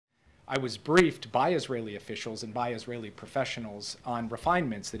I was briefed by Israeli officials and by Israeli professionals on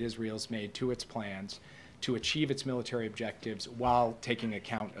refinements that Israel's made to its plans to achieve its military objectives while taking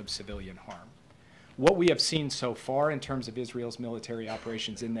account of civilian harm. What we have seen so far in terms of Israel's military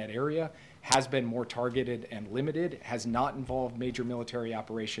operations in that area has been more targeted and limited, has not involved major military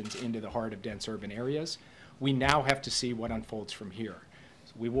operations into the heart of dense urban areas. We now have to see what unfolds from here.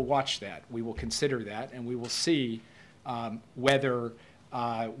 So we will watch that, we will consider that, and we will see whether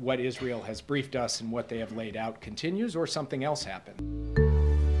what Israel has briefed us and what they have laid out continues or something else happens.